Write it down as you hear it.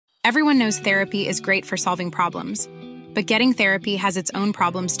Everyone knows therapy is great for solving problems, but getting therapy has its own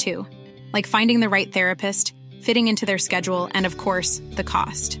problems too, like finding the right therapist, fitting into their schedule, and of course, the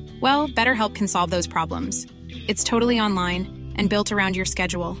cost. Well, BetterHelp can solve those problems. It's totally online and built around your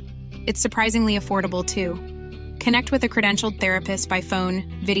schedule. It's surprisingly affordable too. Connect with a credentialed therapist by phone,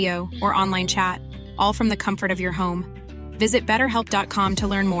 video, or online chat, all from the comfort of your home. Visit BetterHelp.com to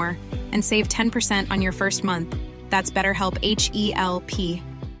learn more and save 10% on your first month. That's BetterHelp, H-E-L-P.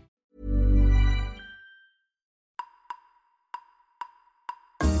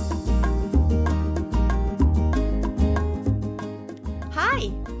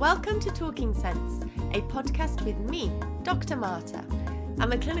 Hi, welcome to Talking Sense, a podcast with me, Dr. Marta.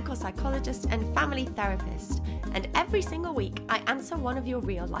 I'm a clinical psychologist and family therapist, and every single week I answer one of your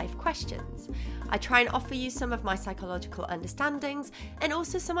real-life questions. I try and offer you some of my psychological understandings and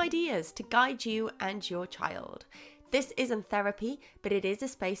also some ideas to guide you and your child. This isn't therapy, but it is a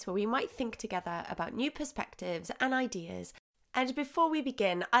space where we might think together about new perspectives and ideas. And before we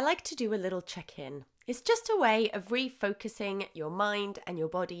begin, I like to do a little check-in. It's just a way of refocusing your mind and your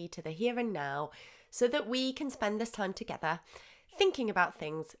body to the here and now so that we can spend this time together thinking about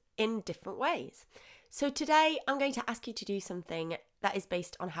things in different ways. So today I'm going to ask you to do something that is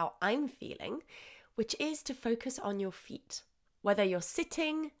based on how I'm feeling, which is to focus on your feet. Whether you're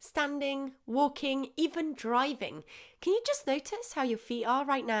sitting, standing, walking, even driving, can you just notice how your feet are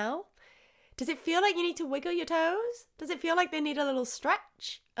right now? Does it feel like you need to wiggle your toes? Does it feel like they need a little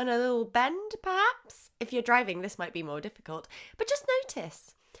stretch and a little bend, perhaps? If you're driving, this might be more difficult, but just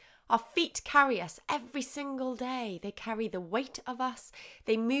notice. Our feet carry us every single day. They carry the weight of us.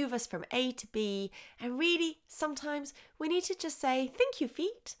 They move us from A to B. And really, sometimes we need to just say, thank you,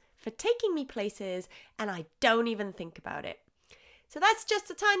 feet, for taking me places, and I don't even think about it. So that's just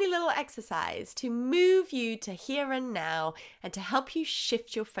a tiny little exercise to move you to here and now and to help you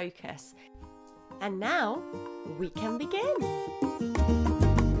shift your focus. And now we can begin.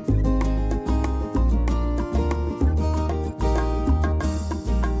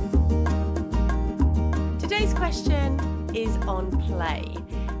 Today's question is on play,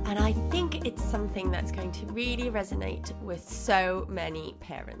 and I think it's something that's going to really resonate with so many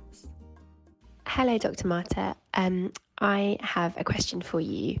parents. Hello, Dr. Marta. I have a question for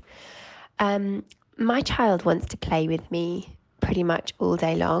you. My child wants to play with me pretty much all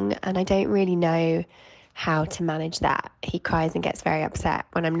day long, and I don't really know how to manage that. He cries and gets very upset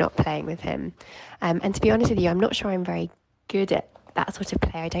when I'm not playing with him. And to be honest with you, I'm not sure I'm very good at that sort of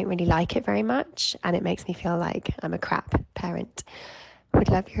play. I don't really like it very much, and it makes me feel like I'm a crap parent. Would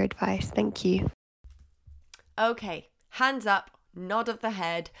love your advice. Thank you. Okay, hands up, nod of the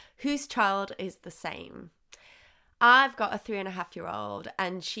head. Whose child is the same? I've got a 3.5-year-old,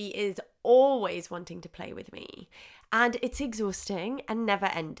 and she is always wanting to play with me. And it's exhausting and never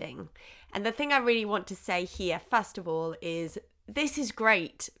ending. And the thing I really want to say here, first of all, is this is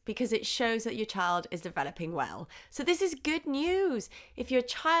great because it shows that your child is developing well. So this is good news. If your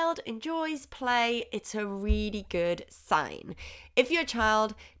child enjoys play, it's a really good sign. If your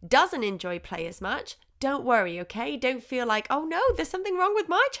child doesn't enjoy play as much, don't worry, okay? Don't feel like, oh no, there's something wrong with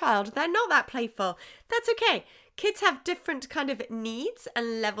my child. They're not that playful. That's okay. Kids have different kind of needs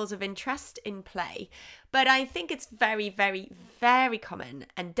and levels of interest in play. But I think it's very, very, very common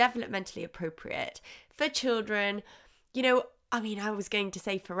and developmentally appropriate for children. I was going to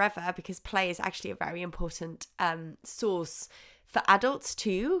say forever because play is actually a very important source for adults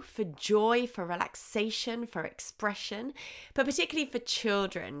too, for joy, for relaxation, for expression, but particularly for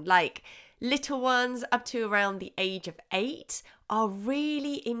children, like little ones up to around the age of 8 are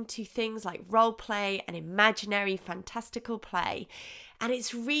really into things like role play and imaginary fantastical play. And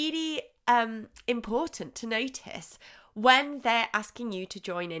it's really important to notice when they're asking you to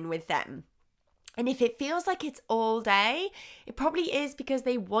join in with them. And if it feels like it's all day, it probably is because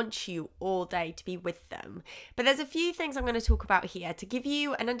they want you all day to be with them. But there's a few things I'm going to talk about here to give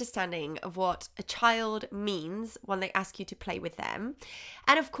you an understanding of what a child means when they ask you to play with them.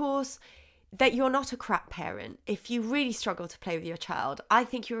 And of course, that you're not a crap parent. If you really struggle to play with your child, I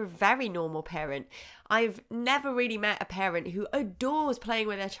think you're a very normal parent. I've never really met a parent who adores playing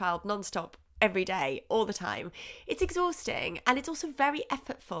with their child nonstop every day, all the time. It's exhausting, and it's also very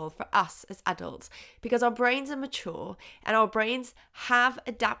effortful for us as adults because our brains are mature and our brains have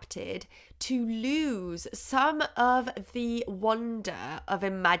adapted to lose some of the wonder of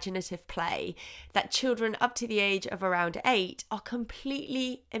imaginative play that children up to the age of around 8 are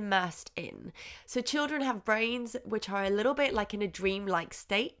completely immersed in. So children have brains which are a little bit like in a dream-like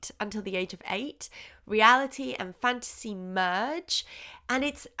state until the age of 8. Reality and fantasy merge, and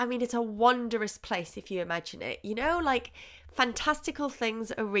it's a wondrous place if you imagine it. You know, like fantastical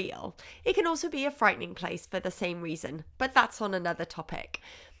things are real. It can also be a frightening place for the same reason, but that's on another topic.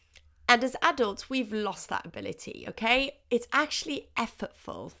 And as adults, we've lost that ability, okay? It's actually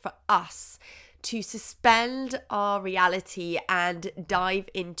effortful for us to suspend our reality and dive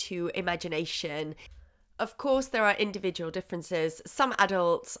into imagination. Of course, there are individual differences. Some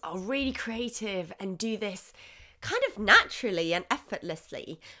adults are really creative and do this kind of naturally and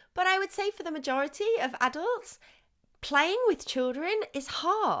effortlessly. But I would say for the majority of adults, playing with children is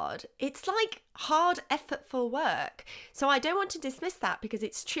hard. It's like hard, effortful work. So I don't want to dismiss that because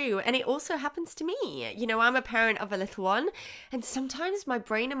it's true. And it also happens to me. You know, I'm a parent of a little one, and sometimes my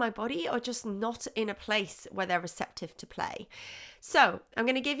brain and my body are just not in a place where they're receptive to play. So I'm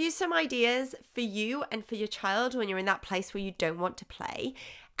going to give you some ideas for you and for your child when you're in that place where you don't want to play.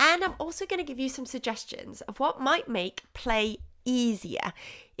 And I'm also going to give you some suggestions of what might make play easier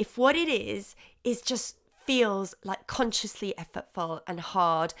if what it is just feels like consciously effortful and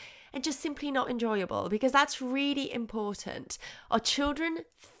hard and just simply not enjoyable, because that's really important. Our children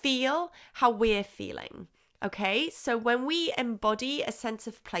feel how we're feeling. Okay, so when we embody a sense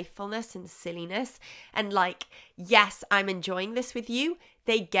of playfulness and silliness and like, yes, I'm enjoying this with you,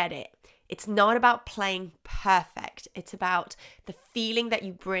 they get it. It's not about playing perfect. It's about the feeling that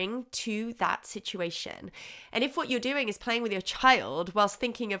you bring to that situation. And if what you're doing is playing with your child whilst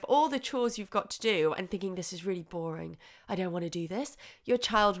thinking of all the chores you've got to do and thinking this is really boring, I don't want to do this, your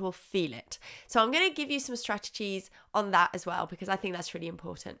child will feel it. So I'm going to give you some strategies on that as well, because I think that's really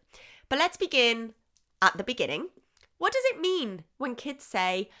important. But let's begin at the beginning. What does it mean when kids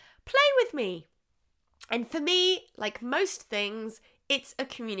say, play with me? And for me, like most things, it's a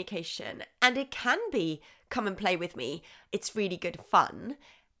communication, and it can be come and play with me. It's really good fun,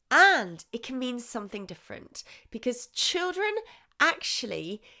 and it can mean something different because children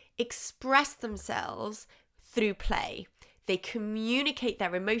actually express themselves through play. They communicate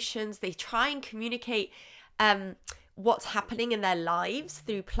their emotions. They try and communicate what's happening in their lives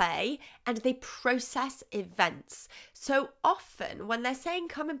through play, and they process events. So often when they're saying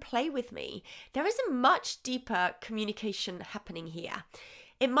come and play with me, there is a much deeper communication happening here.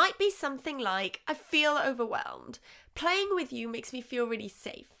 It might be something like, I feel overwhelmed. Playing with you makes me feel really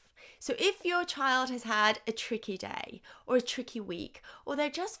safe. So if your child has had a tricky day or a tricky week, or they're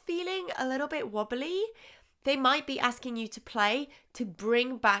just feeling a little bit wobbly, they might be asking you to play to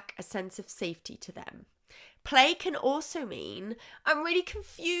bring back a sense of safety to them. Play can also mean I'm really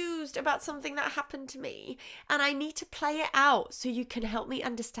confused about something that happened to me and I need to play it out so you can help me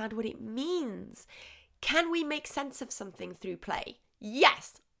understand what it means. Can we make sense of something through play?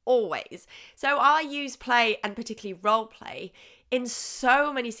 Yes, always. So I use play, and particularly role play, in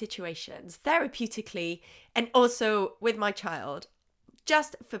so many situations, therapeutically and also with my child.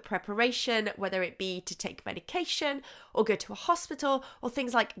 Just for preparation, whether it be to take medication or go to a hospital or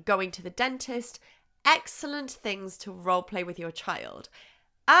things like going to the dentist. Excellent things to role play with your child.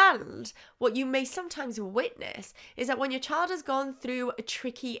 And what you may sometimes witness is that when your child has gone through a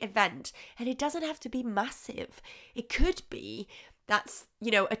tricky event, and it doesn't have to be massive, it could be that's,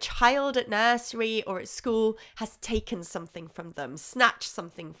 a child at nursery or at school has taken something from them, snatched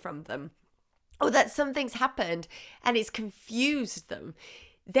something from them, or that something's happened and it's confused them.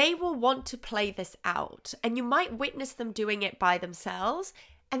 They will want to play this out, and you might witness them doing it by themselves,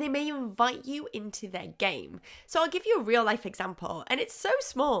 and they may invite you into their game. So I'll give you a real life example, and it's so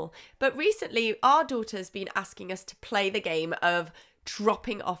small, but recently our daughter's been asking us to play the game of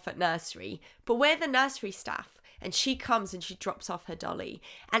dropping off at nursery, but we're the nursery staff. And she comes and she drops off her dolly.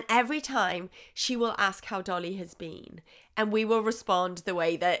 And every time she will ask how Dolly has been. And we will respond the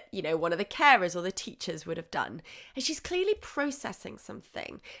way that, one of the carers or the teachers would have done. And she's clearly processing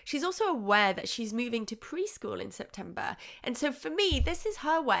something. She's also aware that she's moving to preschool in September. And so for me, this is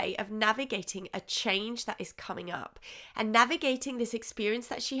her way of navigating a change that is coming up. And navigating this experience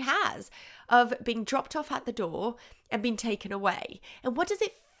that she has of being dropped off at the door and being taken away. And what does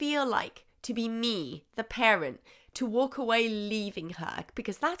it feel like to be me, the parent, to walk away leaving her?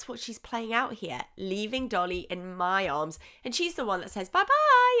 Because that's what she's playing out here, leaving Dolly in my arms. And she's the one that says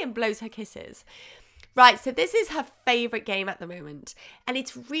bye-bye and blows her kisses. Right, so this is her favourite game at the moment. And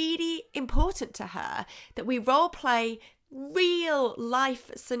it's really important to her that we role play real life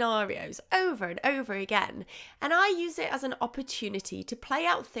scenarios over and over again. And I use it as an opportunity to play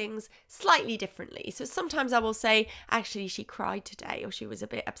out things slightly differently. So sometimes I will say, actually, she cried today, or she was a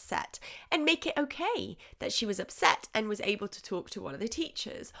bit upset, and make it okay that she was upset and was able to talk to one of the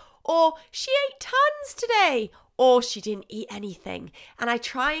teachers. Or she ate tons today, or she didn't eat anything. And I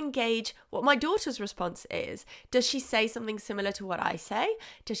try and gauge what my daughter's response is. Does she say something similar to what I say?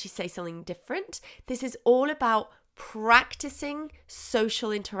 Does she say something different? This is all about practicing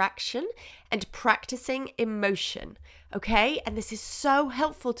social interaction and practicing emotion, okay? And this is so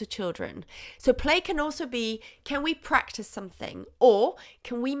helpful to children. So play can also be, can we practice something, or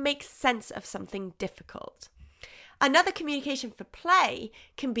can we make sense of something difficult? Another communication for play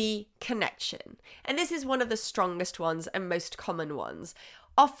can be connection. And this is one of the strongest ones and most common ones.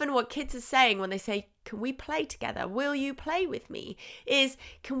 Often what kids are saying when they say, can we play together? Will you play with me? Is,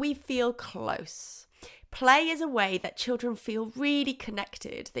 can we feel close? Play is a way that children feel really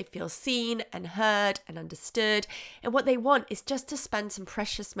connected. They feel seen and heard and understood. And what they want is just to spend some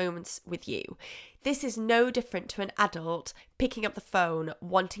precious moments with you. This is no different to an adult picking up the phone,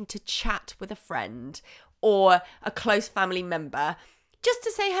 wanting to chat with a friend or a close family member just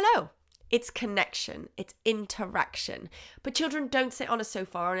to say hello. It's connection, it's interaction. But children don't sit on a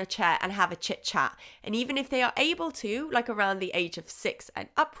sofa or in a chair and have a chit chat. And even if they are able to, like around the age of 6 and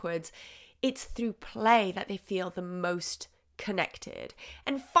upwards, it's through play that they feel the most connected.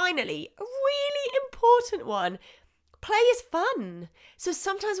 And finally, a really important one, play is fun. So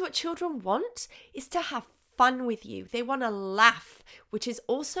sometimes what children want is to have fun with you. They want to laugh, which is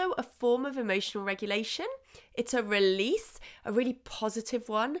also a form of emotional regulation. It's a release, a really positive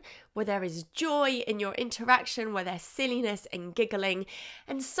one, where there is joy in your interaction, where there's silliness and giggling.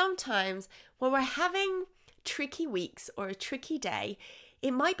 And sometimes when we're having tricky weeks or a tricky day,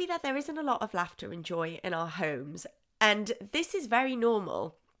 it might be that there isn't a lot of laughter and joy in our homes. And this is very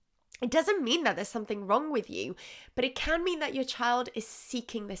normal. It doesn't mean that there's something wrong with you, but it can mean that your child is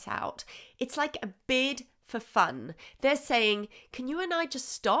seeking this out. It's like a bid for fun. They're saying, can you and I just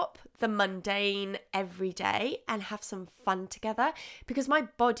stop the mundane every day and have some fun together? Because my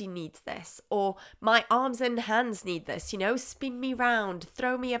body needs this, or my arms and hands need this, spin me round,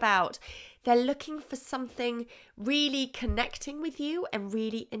 throw me about. They're looking for something really connecting with you and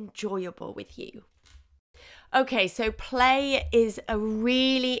really enjoyable with you. Okay, so play is a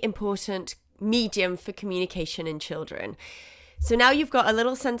really important medium for communication in children. So now you've got a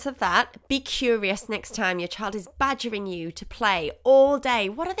little sense of that. Be curious next time your child is badgering you to play all day.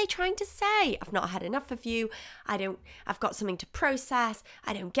 What are they trying to say? I've not had enough of you. I've got something to process.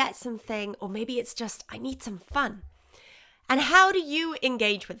 I don't get something. Or maybe it's just, I need some fun. And how do you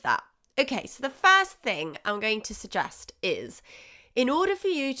engage with that? Okay, so the first thing I'm going to suggest is, in order for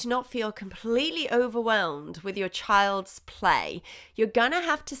you to not feel completely overwhelmed with your child's play, you're gonna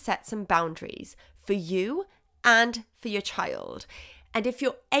have to set some boundaries for you and for your child. And if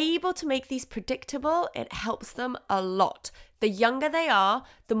you're able to make these predictable, it helps them a lot. The younger they are,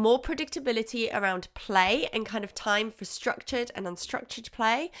 the more predictability around play and kind of time for structured and unstructured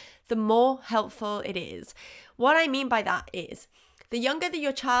play, the more helpful it is. What I mean by that is, the younger that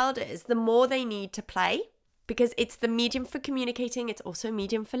your child is, the more they need to play, because it's the medium for communicating, it's also a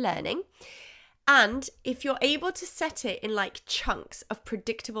medium for learning. And if you're able to set it in like chunks of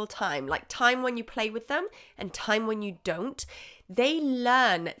predictable time, like time when you play with them and time when you don't, they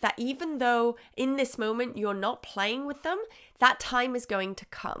learn that even though in this moment you're not playing with them, that time is going to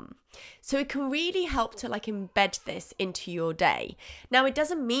come. So it can really help to like embed this into your day. Now, it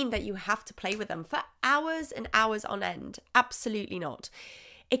doesn't mean that you have to play with them for hours and hours on end. Absolutely not.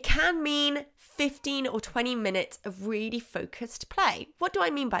 It can mean 15 or 20 minutes of really focused play. What do I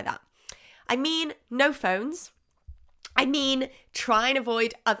mean by that? I mean, no phones. I mean, try and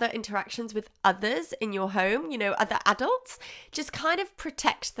avoid other interactions with others in your home, other adults. Just kind of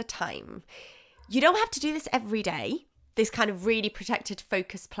protect the time. You don't have to do this every day, this kind of really protected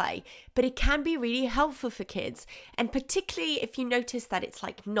focus play, but it can be really helpful for kids. And particularly if you notice that it's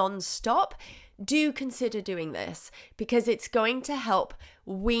like non-stop, do consider doing this, because it's going to help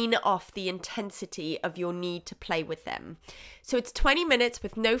wean off the intensity of your need to play with them. So it's 20 minutes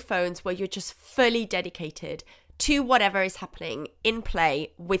with no phones where you're just fully dedicated to whatever is happening in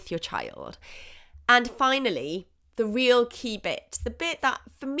play with your child. And finally, the real key bit, the bit that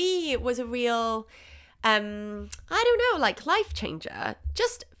for me was a real, life changer,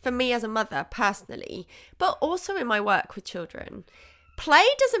 just for me as a mother personally, but also in my work with children. Play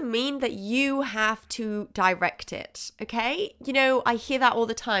doesn't mean that you have to direct it, okay? I hear that all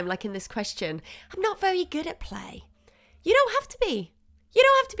the time, like in this question, I'm not very good at play. You don't have to be. You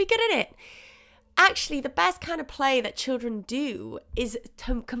don't have to be good at it. Actually, the best kind of play that children do is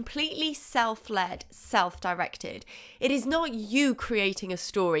completely self-led, self-directed. It is not you creating a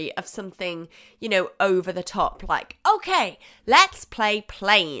story of something, over the top, like, okay, let's play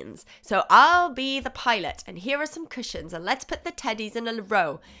planes. So I'll be the pilot and here are some cushions and let's put the teddies in a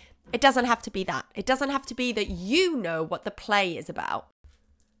row. It doesn't have to be that. It doesn't have to be that you know what the play is about.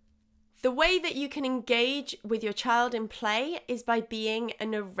 The way that you can engage with your child in play is by being a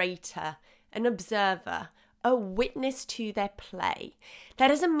narrator, an observer, a witness to their play. That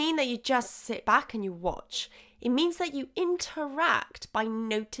doesn't mean that you just sit back and you watch. It means that you interact by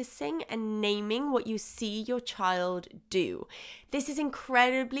noticing and naming what you see your child do. This is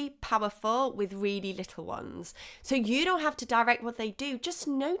incredibly powerful with really little ones. So you don't have to direct what they do, just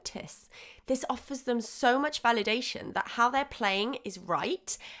notice. This offers them so much validation that how they're playing is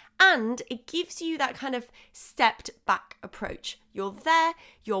right, and it gives you that kind of stepped back approach. You're there,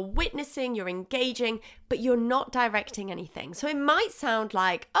 you're witnessing, you're engaging, but you're not directing anything. So it might sound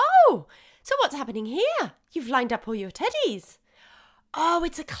like, oh, so what's happening here? You've lined up all your teddies. Oh,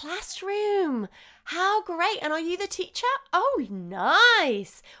 it's a classroom. How great. And are you the teacher? Oh,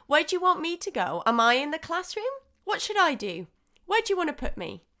 nice. Where do you want me to go? Am I in the classroom? What should I do? Where do you want to put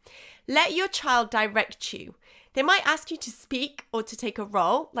me? Let your child direct you. They might ask you to speak or to take a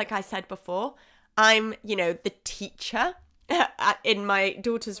role. Like I said before, I'm, the teacher in my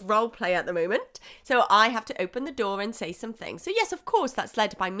daughter's role play at the moment. So I have to open the door and say something. So yes, of course, that's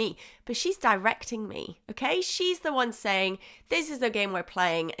led by me, but she's directing me, okay? She's the one saying, this is the game we're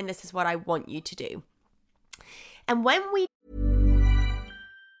playing and this is what I want you to do. And when we...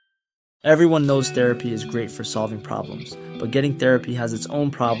 Everyone knows therapy is great for solving problems, but getting therapy has its own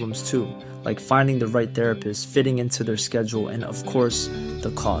problems too, like finding the right therapist, fitting into their schedule, and of course,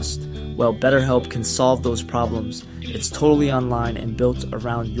 the cost. Well, BetterHelp can solve those problems. It's totally online and built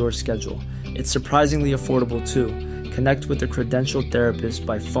around your schedule. It's surprisingly affordable too. Connect with a credentialed therapist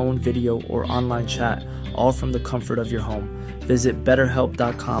by phone, video, or online chat, all from the comfort of your home. Visit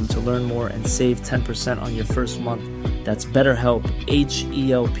BetterHelp.com to learn more and save 10% on your first month. That's BetterHelp,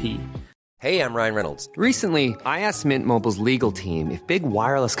 H-E-L-P. Hey, I'm Ryan Reynolds. Recently, I asked Mint Mobile's legal team if big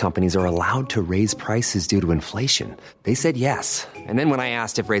wireless companies are allowed to raise prices due to inflation. They said yes. And then when I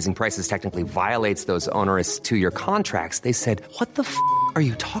asked if raising prices technically violates those onerous two-year contracts, they said, what the f*** are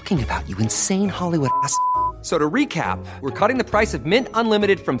you talking about, you insane Hollywood ass f- So to recap, we're cutting the price of Mint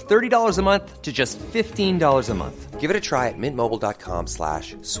Unlimited from $30 a month to just $15 a month. Give it a try at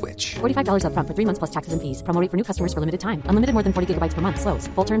mintmobile.com/switch. $45 up front for 3 months plus taxes and fees. Promo rate for new customers for limited time. Unlimited more than 40 gigabytes per month. Slows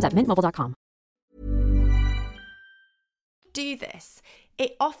full terms at mintmobile.com. Do this.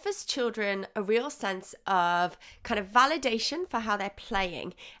 It offers children a real sense of kind of validation for how they're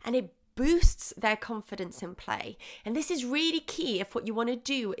playing, and it boosts their confidence in play. And this is really key if what you want to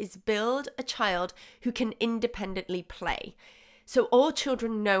do is build a child who can independently play. So all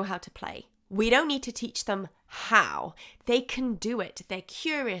children know how to play. We don't need to teach them how. They can do it. They're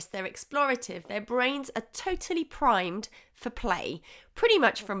curious, they're explorative, their brains are totally primed for play, pretty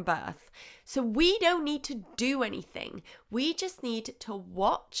much from birth. So we don't need to do anything. We just need to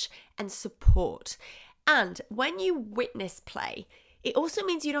watch and support. And when you witness play, it also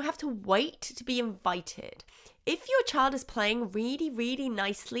means you don't have to wait to be invited. If your child is playing really, really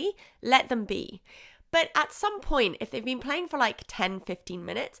nicely, let them be. But at some point, if they've been playing for like 10, 15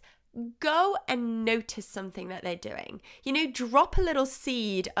 minutes, go and notice something that they're doing. Drop a little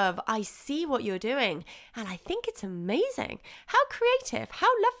seed of, I see what you're doing, and I think it's amazing. How creative, how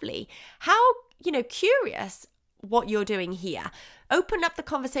lovely, how, curious what you're doing here. Open up the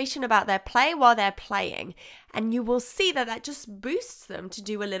conversation about their play while they're playing, and you will see that just boosts them to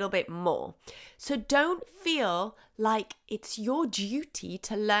do a little bit more. So don't feel like it's your duty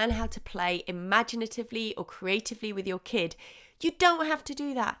to learn how to play imaginatively or creatively with your kid. You don't have to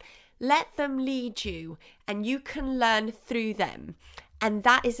do that. Let them lead you, and you can learn through them. And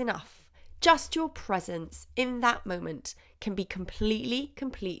that is enough. Just your presence in that moment can be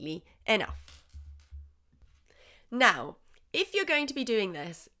completely enough. Now, if you're going to be doing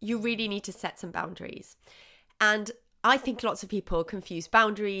this, you really need to set some boundaries. And I think lots of people confuse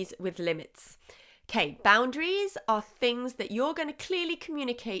boundaries with limits. Okay, boundaries are things that you're going to clearly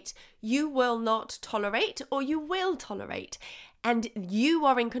communicate you will not tolerate or you will tolerate. And you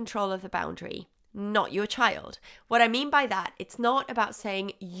are in control of the boundary, not your child. What I mean by that, it's not about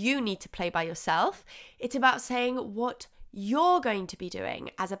saying you need to play by yourself. It's about saying what you're going to be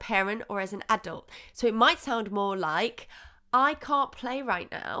doing as a parent or as an adult. So it might sound more like, I can't play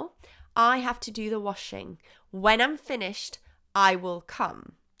right now. I have to do the washing. When I'm finished, I will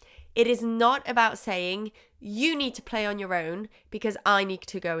come. It is not about saying you need to play on your own because I need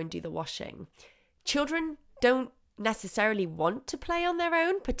to go and do the washing. Children don't necessarily want to play on their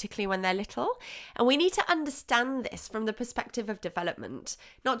own, particularly when they're little. And we need to understand this from the perspective of development,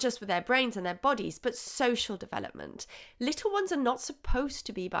 not just with their brains and their bodies, but social development. Little ones are not supposed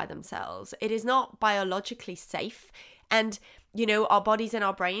to be by themselves. It is not biologically safe. And, our bodies and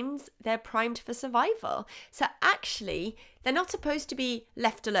our brains, they're primed for survival. So actually, they're not supposed to be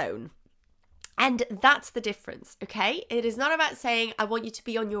left alone. And that's the difference, okay? It is not about saying, I want you to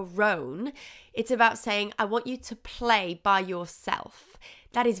be on your own. It's about saying, I want you to play by yourself.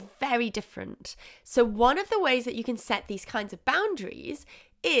 That is very different. So one of the ways that you can set these kinds of boundaries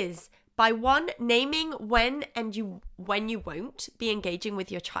is by one, naming when you won't be engaging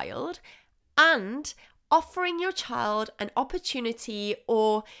with your child, and offering your child an opportunity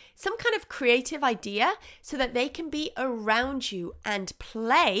or some kind of creative idea so that they can be around you and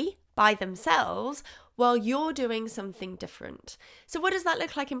play by themselves while you're doing something different. So what does that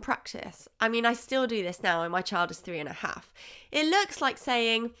look like in practice? I mean, I still do this now and my child is 3.5. It looks like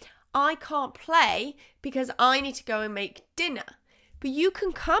saying, I can't play because I need to go and make dinner, but you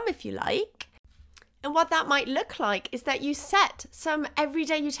can come if you like. And what that might look like is that you set some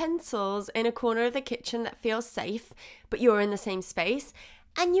everyday utensils in a corner of the kitchen that feels safe, but you're in the same space,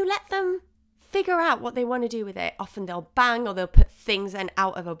 and you let them figure out what they want to do with it. Often they'll bang or they'll put things in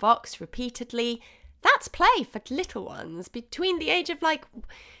out of a box repeatedly. That's play for little ones between the age of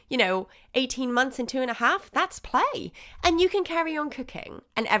 18 months and 2.5. That's play. And you can carry on cooking.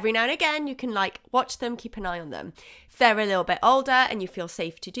 And every now and again, you can watch them, keep an eye on them. If they're a little bit older and you feel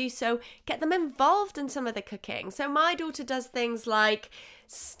safe to do so, get them involved in some of the cooking. So my daughter does things like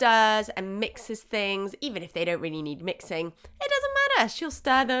stirs and mixes things, even if they don't really need mixing. It doesn't matter. She'll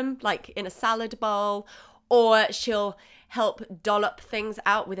stir them in a salad bowl, or she'll help dollop things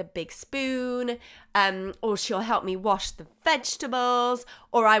out with a big spoon, or she'll help me wash the vegetables,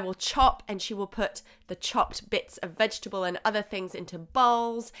 or I will chop and she will put the chopped bits of vegetable and other things into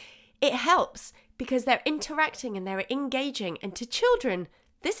bowls. It helps because they're interacting and they're engaging, and to children,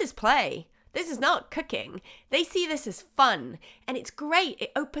 this is play. This is not cooking. They see this as fun, and it's great.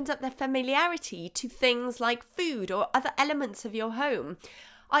 It opens up their familiarity to things like food or other elements of your home.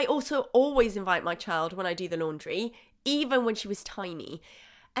 I also always invite my child when I do the laundry, even when she was tiny.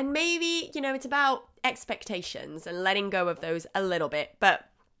 And maybe, it's about expectations and letting go of those a little bit. But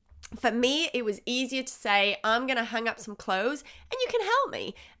for me, it was easier to say, I'm going to hang up some clothes and you can help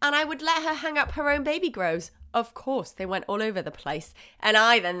me. And I would let her hang up her own baby grows. Of course, they went all over the place. And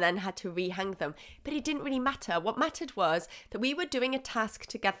I then had to rehang them. But it didn't really matter. What mattered was that we were doing a task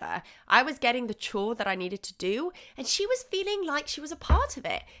together. I was getting the chore that I needed to do, and she was feeling like she was a part of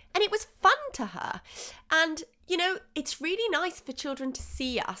it. And it was fun to her. And, it's really nice for children to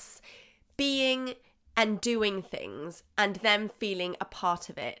see us being and doing things and them feeling a part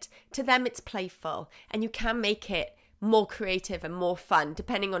of it. To them, it's playful, and you can make it more creative and more fun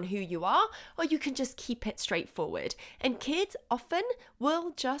depending on who you are, or you can just keep it straightforward. And kids often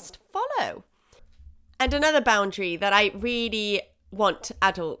will just follow. And another boundary that I really want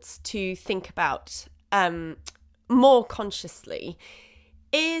adults to think about more consciously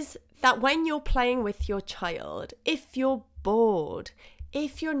is that when you're playing with your child, if you're bored,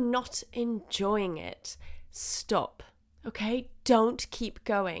 if you're not enjoying it, stop, okay? Don't keep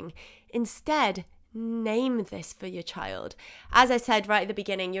going. Instead, name this for your child. As I said right at the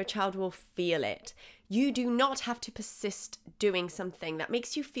beginning, your child will feel it. You do not have to persist doing something that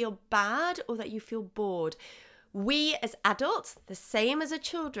makes you feel bad or that you feel bored. We as adults, the same as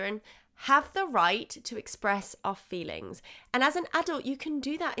children, have the right to express our feelings. And as an adult, you can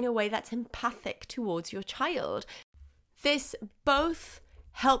do that in a way that's empathic towards your child. This both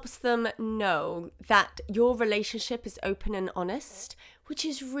helps them know that your relationship is open and honest, which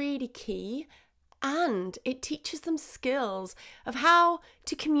is really key, and it teaches them skills of how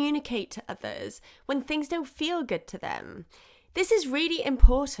to communicate to others when things don't feel good to them. This is really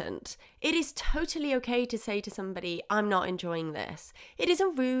important. It is totally okay to say to somebody, I'm not enjoying this. It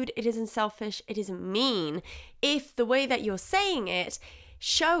isn't rude, it isn't selfish, it isn't mean, if the way that you're saying it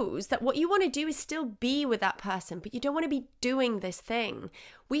shows that what you want to do is still be with that person, but you don't want to be doing this thing.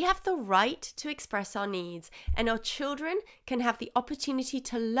 We have the right to express our needs, and our children can have the opportunity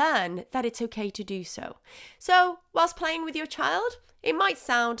to learn that it's okay to do so. So, whilst playing with your child, it might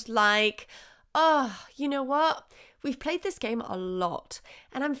sound like, oh, you know what? We've played this game a lot,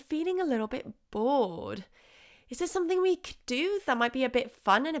 and I'm feeling a little bit bored. Is there something we could do that might be a bit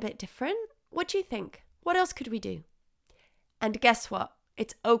fun and a bit different? What do you think? What else could we do? And guess what?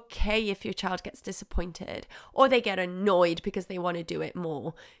 It's okay if your child gets disappointed or they get annoyed because they want to do it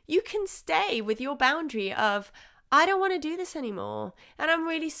more. You can stay with your boundary of, I don't want to do this anymore, and I'm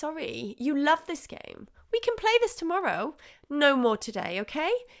really sorry. You love this game. We can play this tomorrow. No more today,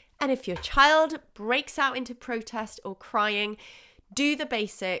 okay? And if your child breaks out into protest or crying, do the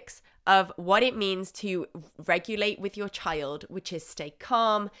basics of what it means to regulate with your child, which is stay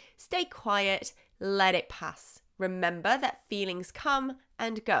calm, stay quiet, let it pass. Remember that feelings come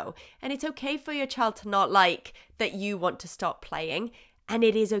and go. And it's okay for your child to not like that you want to stop playing. And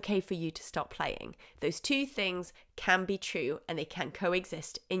it is okay for you to stop playing. Those two things can be true and they can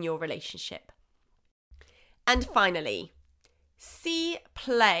coexist in your relationship. And finally, see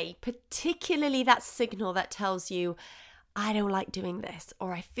play, particularly that signal that tells you, I don't like doing this,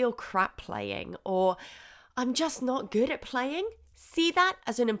 or I feel crap playing, or I'm just not good at playing. See that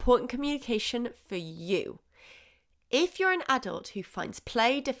as an important communication for you. If you're an adult who finds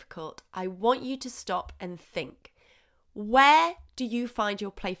play difficult, I want you to stop and think. Where do you find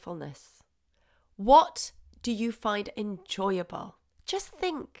your playfulness? What do you find enjoyable? Just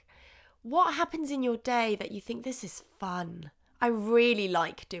think. What happens in your day that you think this is fun? I really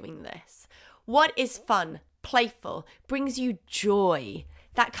like doing this. What is fun, playful, brings you joy?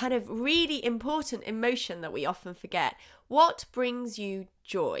 That kind of really important emotion that we often forget. What brings you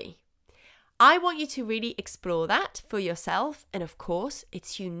joy? I want you to really explore that for yourself. And of course,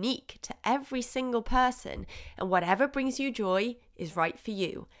 it's unique to every single person. And whatever brings you joy is right for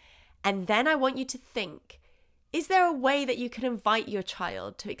you. And then I want you to think, is there a way that you can invite your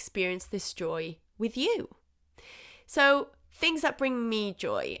child to experience this joy with you? So things that bring me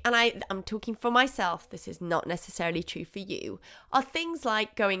joy, and I'm talking for myself, this is not necessarily true for you, are things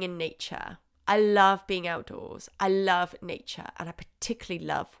like going in nature. I love being outdoors. I love nature, and I particularly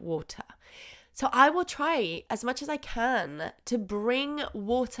love water. So I will try as much as I can to bring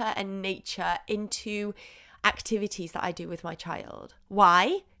water and nature into activities that I do with my child.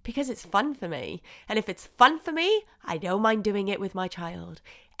 Why? Because it's fun for me. And if it's fun for me, I don't mind doing it with my child.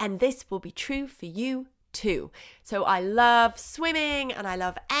 And this will be true for you too. So I love swimming and I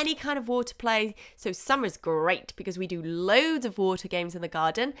love any kind of water play. So summer's great because we do loads of water games in the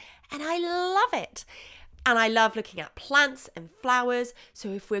garden and I love it. And I love looking at plants and flowers. So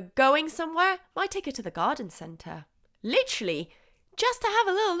if we're going somewhere, I might take her to the garden centre. Literally, just to have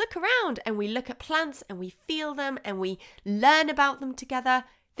a little look around. And we look at plants and we feel them and we learn about them together.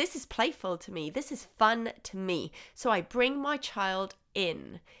 This is playful to me. This is fun to me. So I bring my child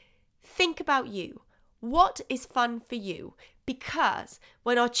in. Think about you. What is fun for you? Because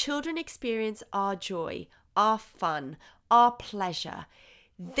when our children experience our joy, our fun, our pleasure,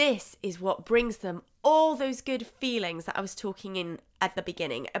 this is what brings them all those good feelings that I was talking in at the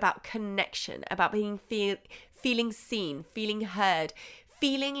beginning about connection, about being feeling seen, feeling heard,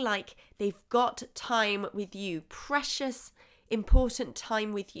 feeling like they've got time with you, precious, important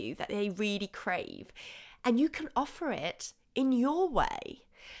time with you that they really crave. And you can offer it in your way.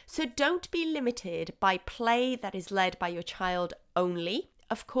 So don't be limited by play that is led by your child only.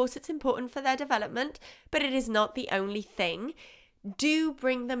 Of course, it's important for their development, but it is not the only thing. Do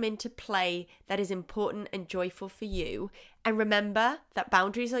bring them into play that is important and joyful for you. And remember that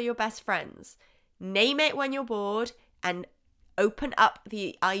boundaries are your best friends. Name it when you're bored and open up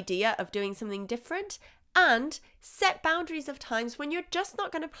the idea of doing something different. And set boundaries of times when you're just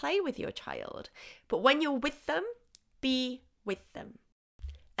not going to play with your child. But when you're with them, be with them.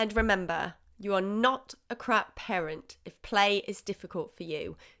 And remember, you are not a crap parent if play is difficult for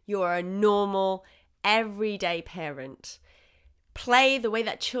you. You are a normal, everyday parent. Play the way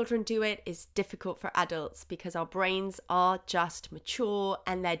that children do it is difficult for adults because our brains are just mature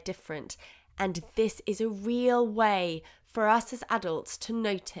and they're different. And this is a real way for us as adults to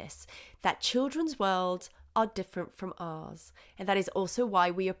notice that children's worlds are different from ours. And that is also why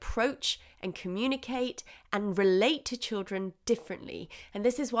we approach and communicate and relate to children differently. And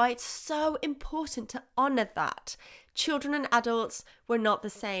this is why it's so important to honor that. Children and adults, we're not the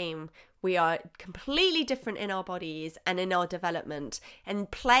same. We are completely different in our bodies and in our development.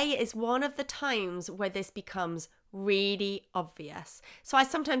 And play is one of the times where this becomes really obvious. So I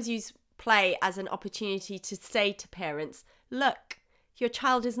sometimes use play as an opportunity to say to parents, look, your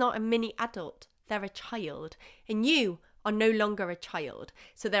child is not a mini adult. They're a child. And you are no longer a child.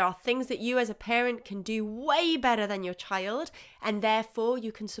 So there are things that you as a parent can do way better than your child, and therefore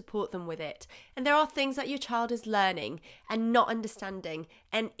you can support them with it. And there are things that your child is learning and not understanding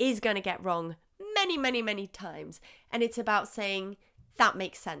and is going to get wrong many, many, many times. And it's about saying that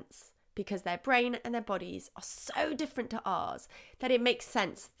makes sense because their brain and their bodies are so different to ours that it makes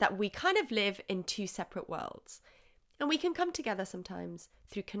sense that we kind of live in two separate worlds. And we can come together sometimes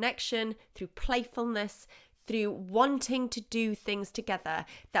through connection, through playfulness, through wanting to do things together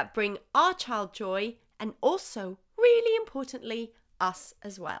that bring our child joy and also, really importantly, us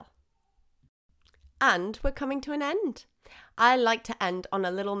as well. And we're coming to an end. I like to end on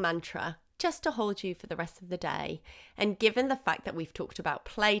a little mantra just to hold you for the rest of the day. And given the fact that we've talked about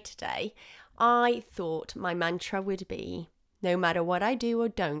play today, I thought my mantra would be, no matter what I do or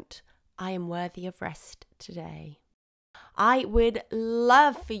don't, I am worthy of rest today. I would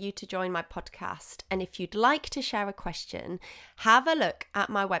love for you to join my podcast. And if you'd like to share a question, have a look at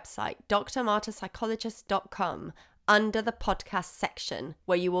my website, drmartapsychologist.com, under the podcast section,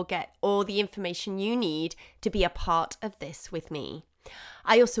 where you will get all the information you need to be a part of this with me.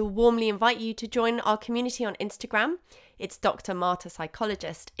 I also warmly invite you to join our community on Instagram. It's Dr. Marta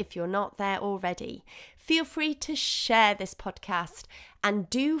Psychologist if you're not there already. Feel free to share this podcast and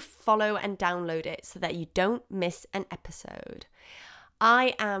do follow and download it so that you don't miss an episode.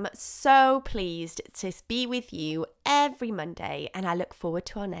 I am so pleased to be with you every Monday, and I look forward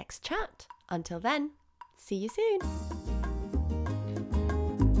to our next chat. Until then, see you soon.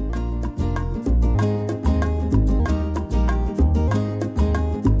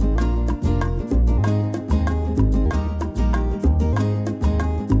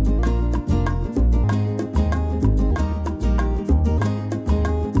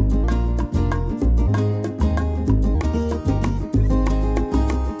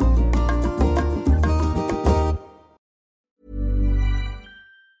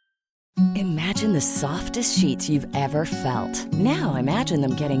 Imagine the softest sheets you've ever felt. Now imagine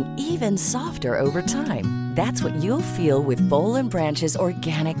them getting even softer over time. That's what you'll feel with Boll & Branch's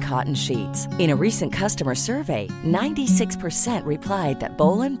organic cotton sheets. In a recent customer survey, 96% replied that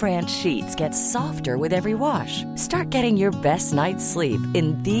Boll & Branch sheets get softer with every wash. Start getting your best night's sleep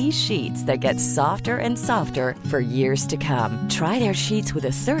in these sheets that get softer and softer for years to come. Try their sheets with a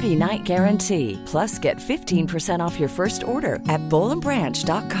 30-night guarantee. Plus, get 15% off your first order at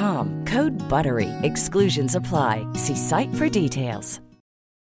bollandbranch.com. Code BUTTERY. Exclusions apply. See site for details.